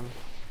on the ground.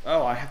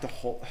 Oh, I have to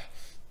hold.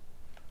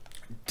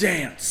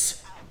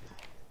 Dance.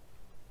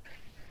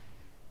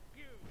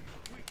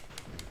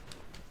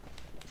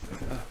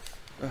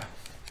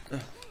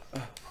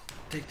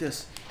 Take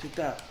this, take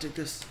that, take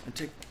this, and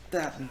take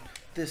that, and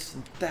this,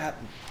 and that,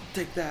 and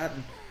take that,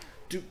 and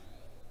do.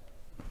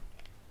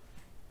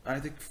 I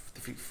think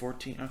defeat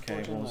 14. Okay,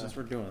 14 well, left. since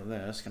we're doing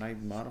this, can I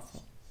modify?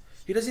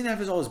 He doesn't even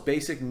have all his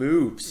basic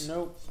moves.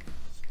 Nope.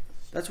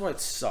 That's why it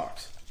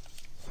sucks.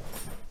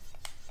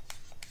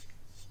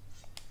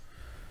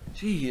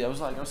 Gee, I was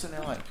sitting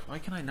there like, why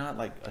can I not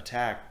like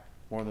attack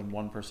more than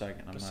one per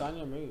second? I'm Assign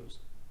your moves.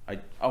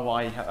 all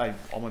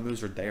my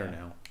moves are there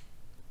now.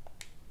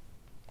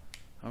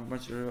 How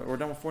much? We're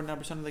done with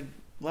 49% of the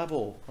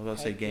level. I was gonna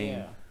say Heck game,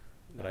 yeah.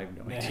 but I have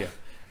no idea.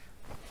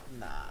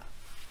 Nah.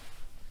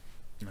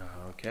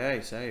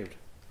 Okay, saved.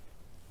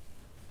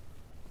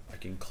 I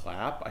can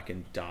clap. I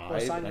can dive. Well,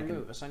 assign I your can,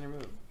 move. Assign your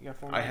move. You got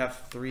 4 I moves. have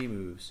 3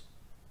 moves.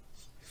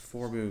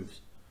 4 moves.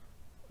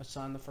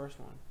 Assign the first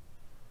one.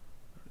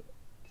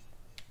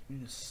 You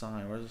need a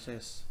sign. Where does it say?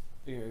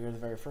 You're the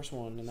very first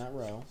one in that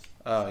row.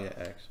 Oh yeah,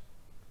 X.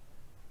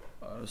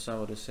 Assign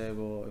will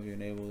disable if you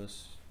enable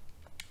this.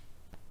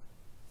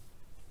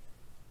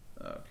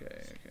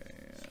 Okay.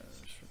 Yeah,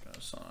 just gonna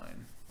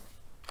assign.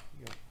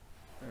 Yep.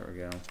 There we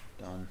go.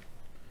 Done.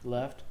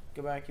 Left.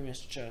 Go back. You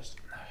missed a chest.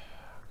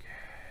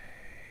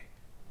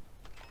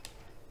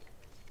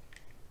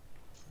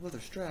 Leather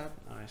strap.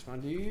 Nice, my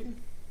dude.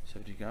 So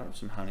you got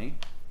some honey.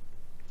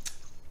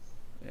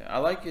 Yeah, I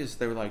like is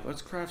they were like,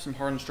 let's craft some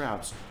hardened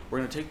straps. We're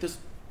gonna take this.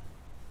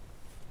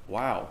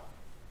 Wow.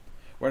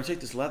 We're gonna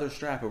take this leather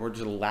strap and we're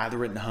just gonna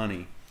lather it in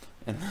honey.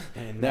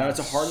 And now it's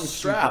a hardened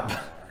strap,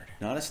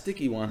 not a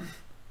sticky one.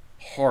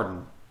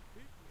 Hardened.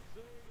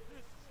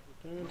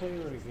 I'm gonna tell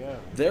you where to go.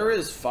 There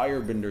is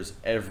firebenders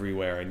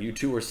everywhere, and you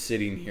two are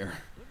sitting here.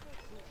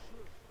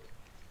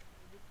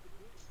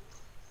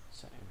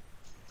 Same.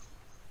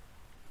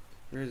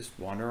 We're just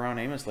wandering around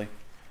aimlessly.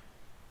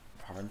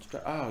 Hardened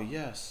strap. Oh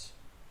yes.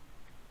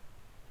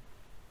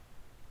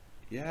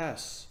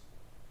 Yes.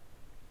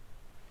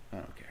 I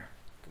don't care.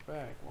 Go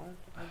back. What?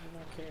 I do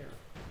not care.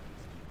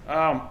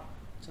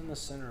 It's in the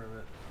center of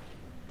it.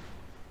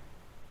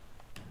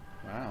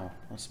 Wow.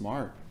 Oh,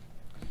 smart.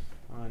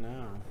 I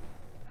know.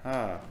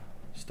 Ah,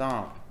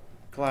 stomp,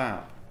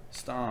 clap,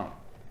 stomp,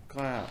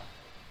 clap,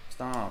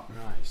 stomp,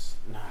 Nice.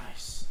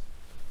 Nice.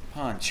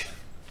 punch.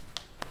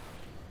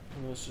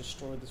 And let's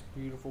destroy this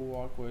beautiful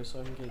walkway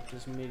so I can get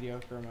this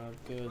mediocre amount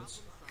of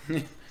goods.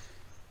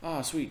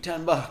 Oh, sweet,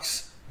 $10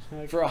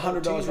 Like, for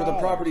 $100 worth of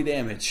property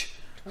damage.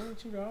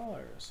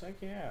 $22. Heck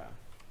yeah.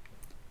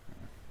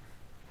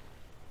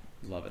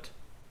 Love it.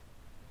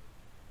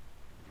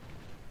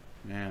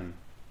 Man,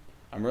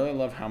 I really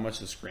love how much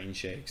the screen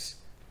shakes.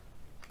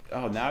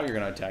 Oh, now you're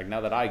gonna attack.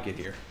 Now that I get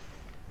here.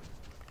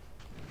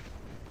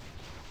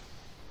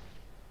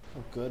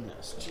 Oh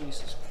goodness,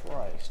 Jesus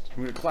Christ.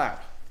 I'm gonna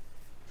clap.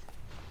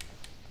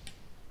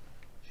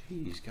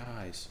 Jeez,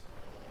 guys.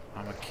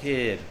 I'm a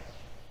kid.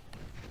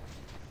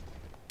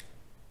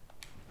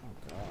 Oh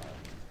god.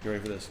 You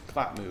ready for this?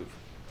 Clap move.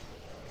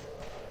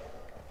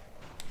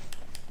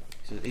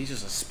 He's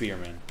just a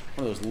spearman.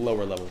 One of those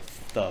lower level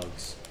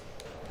thugs.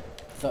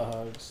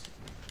 Thugs.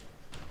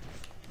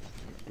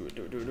 Do it,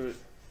 do it, do it, do it.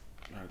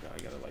 Oh god,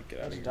 I gotta like get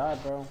out of You here.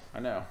 died, bro. I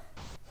know.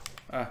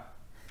 Ah.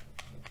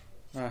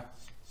 Ah.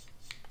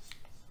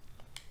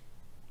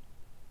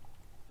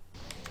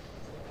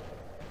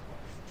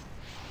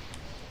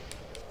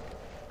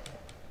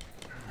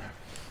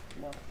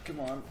 Come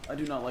on. I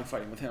do not like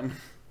fighting with him.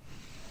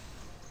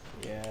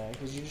 Yeah,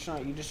 because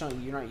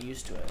you're not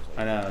used to it.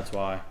 I know, that's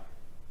why.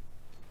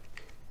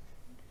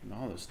 And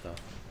all this stuff.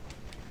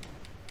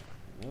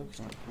 Oops.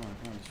 Come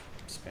on,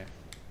 just spam.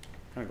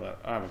 I'm glad.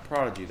 I have a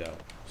prodigy though,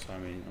 so I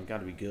mean, I've got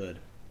to be good.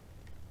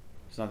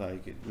 It's not that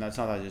it's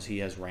not that just he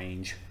has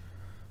range.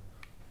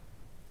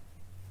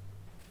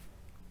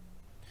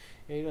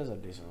 Yeah, he does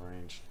have decent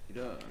range. He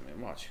does. I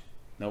mean, watch.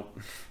 Nope.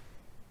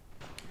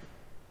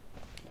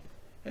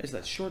 Hey, it's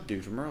that short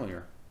dude from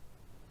earlier.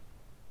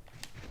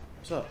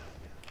 What's up?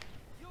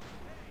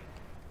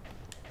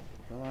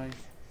 Will I?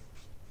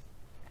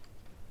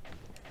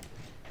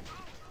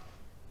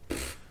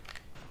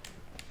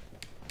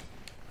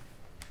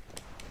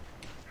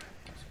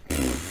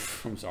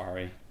 I'm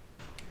sorry.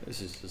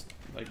 This is just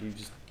like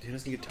he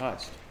doesn't get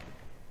touched.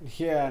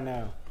 Yeah, I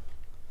know.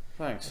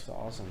 Thanks. That's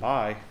awesome.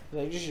 Bye. Is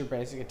that just your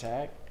basic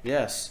attack?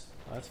 Yes.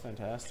 Oh, that's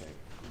fantastic.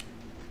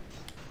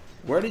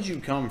 Where did you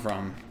come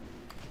from?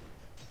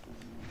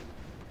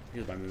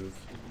 Here's my moves.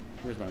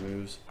 Here's my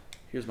moves.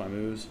 Here's my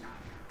moves.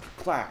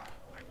 Clap.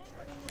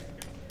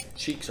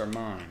 Cheeks are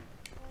mine.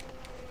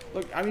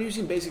 Look, I'm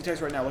using basic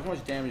text right now. Look how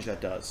much damage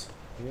that does.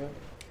 Yeah.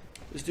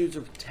 This dude's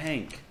a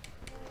tank.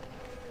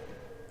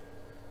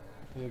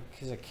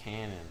 He's a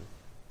cannon.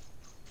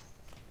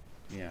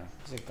 Yeah.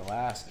 He's a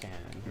glass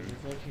cannon.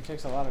 He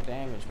takes a lot of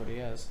damage, but he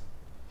has.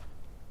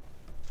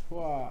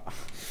 Wow.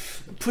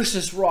 Push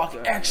this rock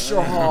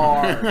extra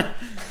hard.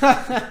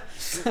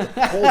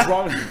 Hold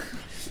rock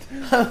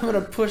I'm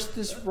gonna push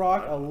this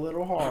rock a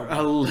little harder.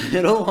 a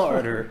little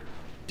harder.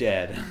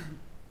 Dead.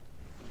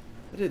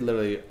 I did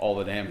literally all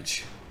the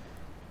damage.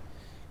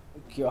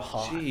 God.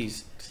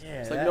 Jeez.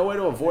 Yeah, It's like no way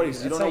to avoid it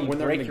because you that's don't how know when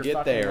they're break going to your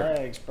get fucking there.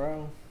 legs,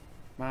 bro.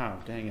 Wow,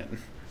 dang it.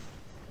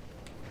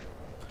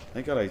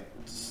 Thank God I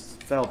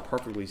fell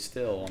perfectly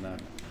still on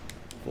that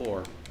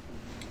floor.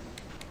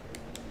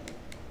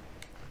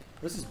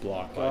 What's this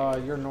block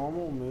like? Your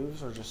normal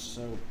moves are just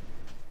so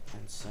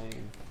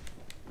insane.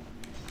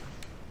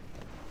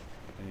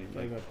 I need,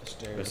 Like, like, up the I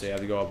stairs. say I have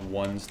to go up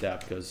one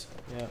step because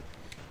Yep.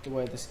 The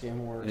way this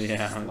game works.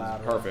 yeah, is it's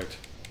louder. perfect.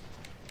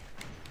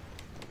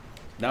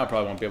 Now I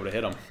probably won't be able to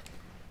hit him.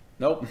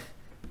 Nope.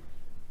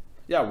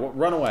 Yeah,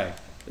 run away.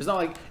 It's not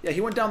like he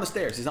went down the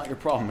stairs. He's not your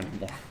problem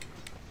anymore.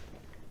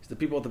 It's the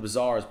people at the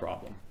bazaar's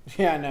problem.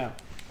 Yeah, I know.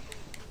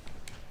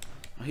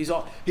 He's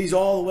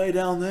all the way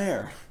down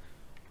there.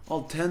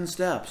 All 10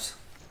 steps.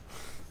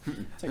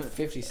 It's like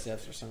 50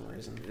 steps for some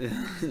reason.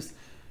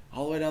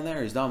 All the way down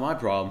there. He's not my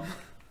problem.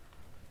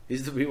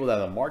 He's the people that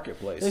are the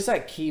marketplace. It's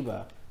like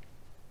Kiba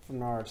from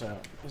Naruto.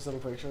 This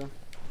little picture.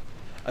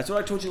 That's what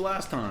I told you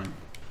last time.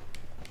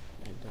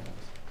 It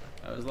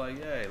does. I was like,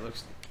 yeah, it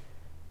looks.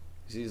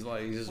 He's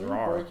just We're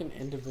raw. breaking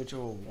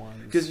individual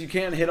ones. Because you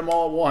can't hit them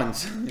all at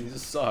once. He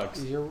just sucks.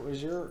 Is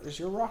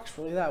your rocks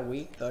really that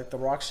weak? Like the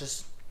rocks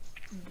just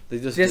They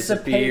just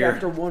dissipate disappear.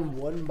 after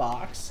one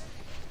box?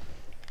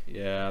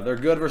 Yeah, they're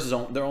good versus.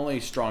 They're only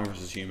strong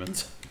versus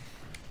humans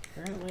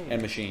Apparently.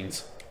 and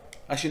machines.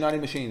 Actually, not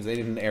even machines. They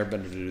need an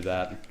airbender to do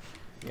that.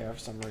 Yeah, for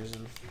some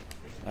reason.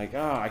 Like,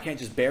 I can't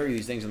just bury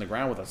these things in the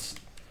ground with us.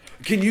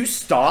 Can you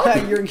stop?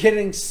 You're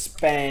getting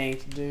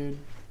spanked, dude.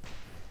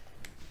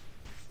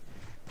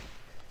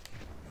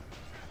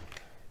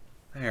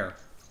 There.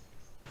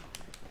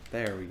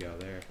 There we go,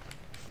 there.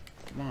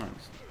 Come on,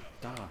 just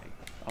die.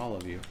 All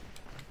of you.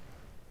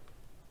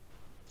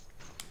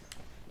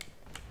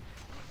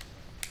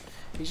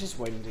 He's just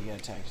waiting to get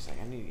attacked. He's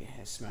like, I need to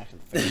get smacked in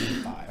the face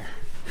with fire.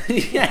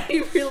 Yeah,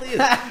 he really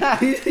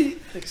is.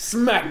 Like,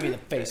 smack me in the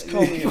face.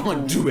 Call me a Come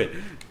on, fool. do it.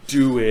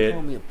 Do it.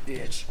 Call me a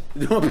bitch.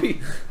 Don't be.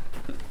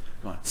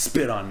 Come on,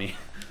 spit on me.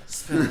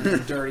 Spit on me,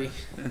 dirty.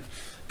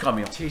 Call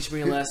me a Teach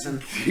me a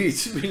lesson.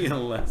 Teach me a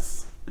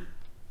lesson.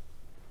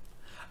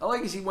 I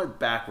like as he went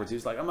backwards. He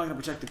was like, I'm not going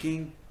to protect the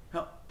king.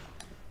 How?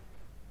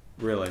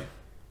 Really?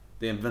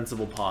 The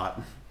invincible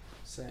pot.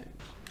 Same.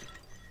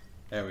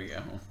 There we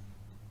go.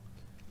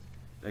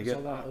 They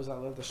So that was that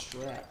leather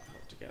strap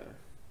held together.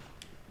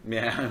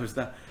 Yeah, it was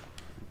that.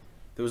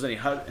 If there was any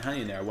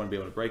honey in there, I wouldn't be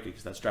able to break it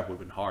because that strap would have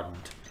been hardened.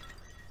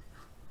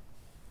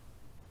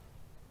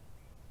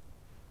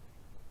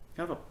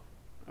 Kind of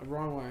a...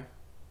 Wrong way.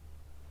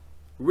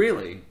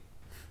 Really?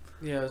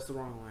 Yeah, it's the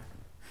wrong way.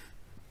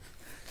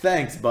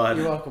 Thanks, bud.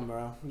 You're welcome,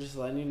 bro. I'm just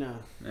letting you know.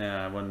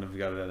 Yeah, I wouldn't have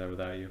got it there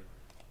without you.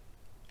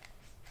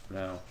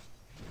 No.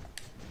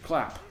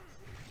 Clap.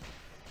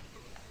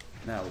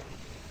 Now.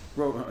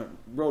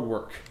 Road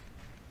work.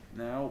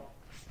 Now.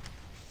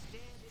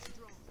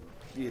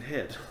 Get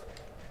hit.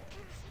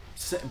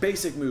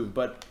 Basic move,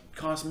 but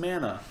cost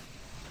mana.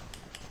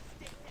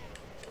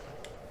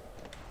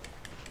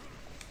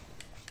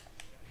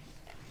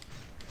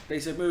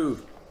 Basic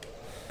move.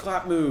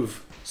 Clap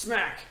move.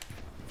 Smack!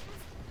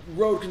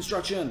 Road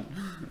construction.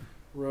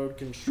 Road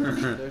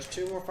construction. There's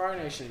 2 more Fire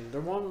Nation.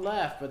 There's 1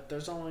 left, but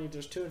there's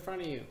 2 in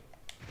front of you.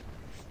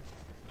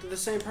 They're the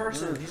same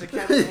person. He's a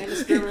captain and a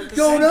skipper at the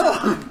Go same no!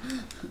 time.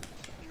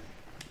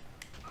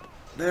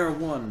 There,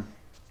 1.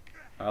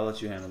 I'll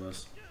let you handle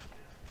this.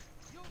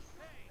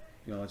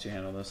 I'll let you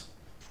handle this.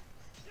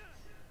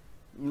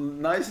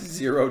 Nice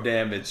 0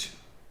 damage.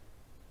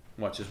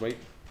 Watch, just wait.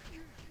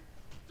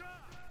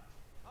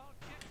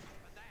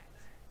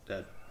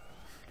 Dead.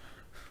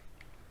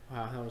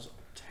 Wow, that was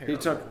terrible.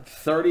 He took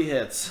 30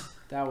 hits.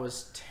 That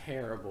was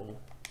terrible.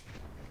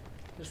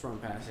 Just run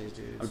past these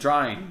dudes. I'm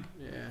trying.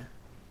 Yeah.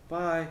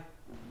 Bye.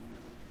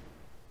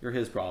 You're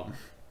his problem.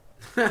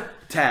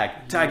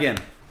 Tag in.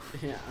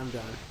 Yeah, I'm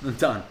done. I'm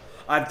done.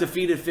 I've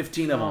defeated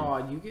 15 of them. Oh,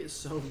 you get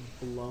so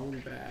blown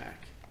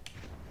back.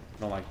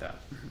 I don't like that.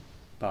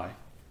 Bye.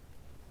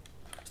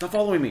 Stop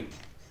following me.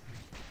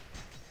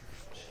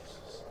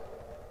 Jesus.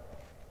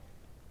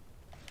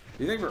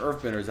 Do you think for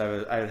Earthbenders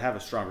I would have a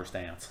stronger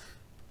stance?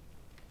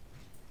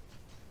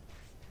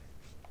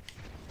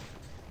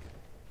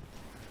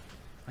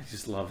 I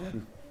just love it.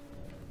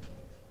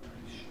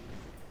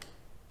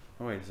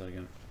 Oh, wait a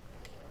second.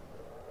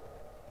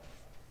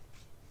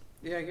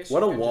 Yeah, I guess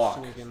What you a could walk.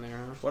 just sneak in there,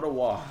 huh? What a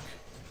walk.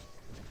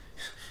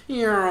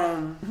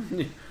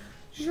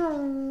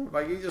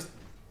 Like you just...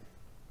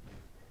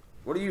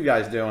 What are you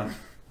guys doing?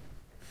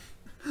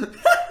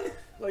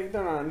 Like,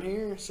 they're not in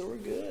here, so we're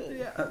good.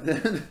 Yeah.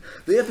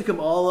 They have to come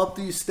all up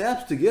these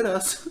steps to get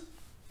us. Sorry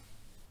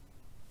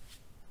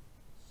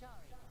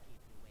to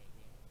keep you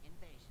waiting.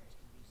 Invasions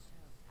can be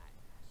so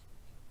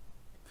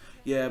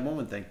time-consuming. Yeah, one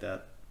would think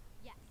that.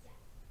 Yes.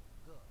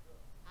 Good.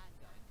 I'm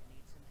going to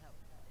need some help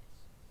with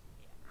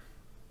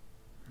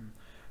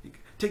this. Here.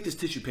 Take this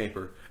tissue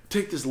paper.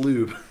 Take this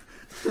lube.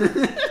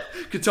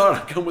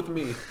 Katana, come with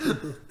me.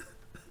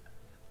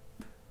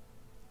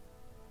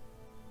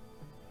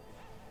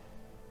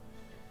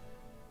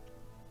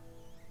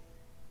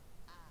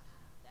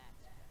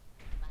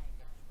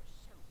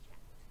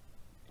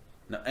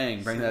 Now,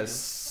 Aang, bring that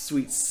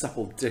sweet,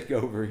 supple dick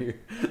over here.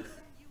 You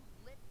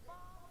lip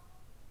balm?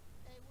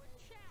 They were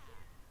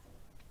chapped.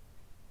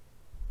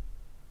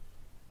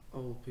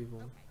 Old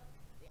people.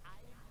 The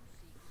island you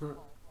see is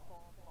called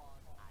Four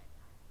Paws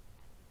Island.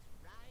 And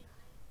it's right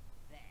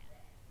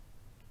there.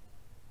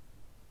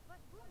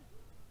 But Boone,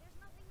 there's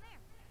nothing there.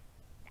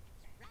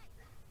 That's right.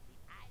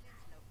 The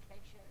island's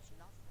location is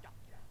not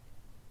documented.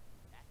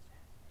 That's what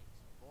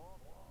makes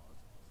Four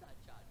Paws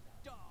such a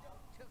dog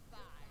to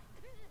find.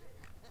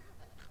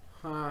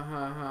 Ha ha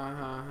ha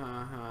ha ha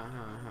ha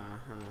ha ha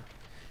ha.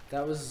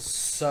 That was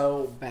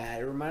so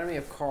bad. It reminded me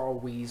of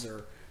Carl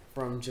Weezer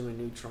from Jimmy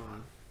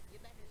Neutron. You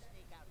better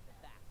sneak out the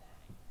back way.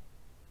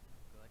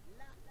 Good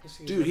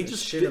luck. Dude, he gonna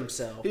just shit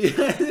himself.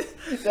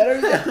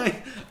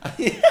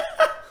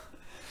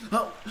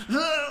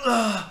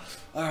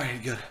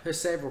 Alright, good. Let's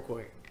save real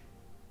quick.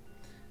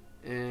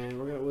 And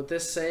we're gonna, with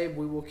this save,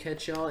 we will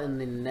catch y'all in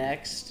the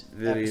next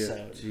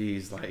episode.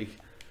 Jeez, like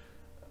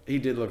he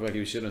did look like he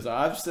was shitting himself.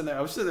 I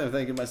was sitting there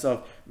thinking to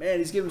myself, man,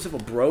 he's giving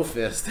himself a bro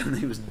fist and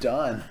he was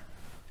done.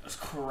 It was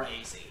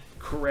crazy.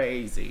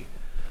 Crazy.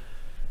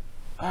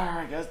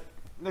 Alright guys,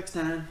 next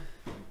time.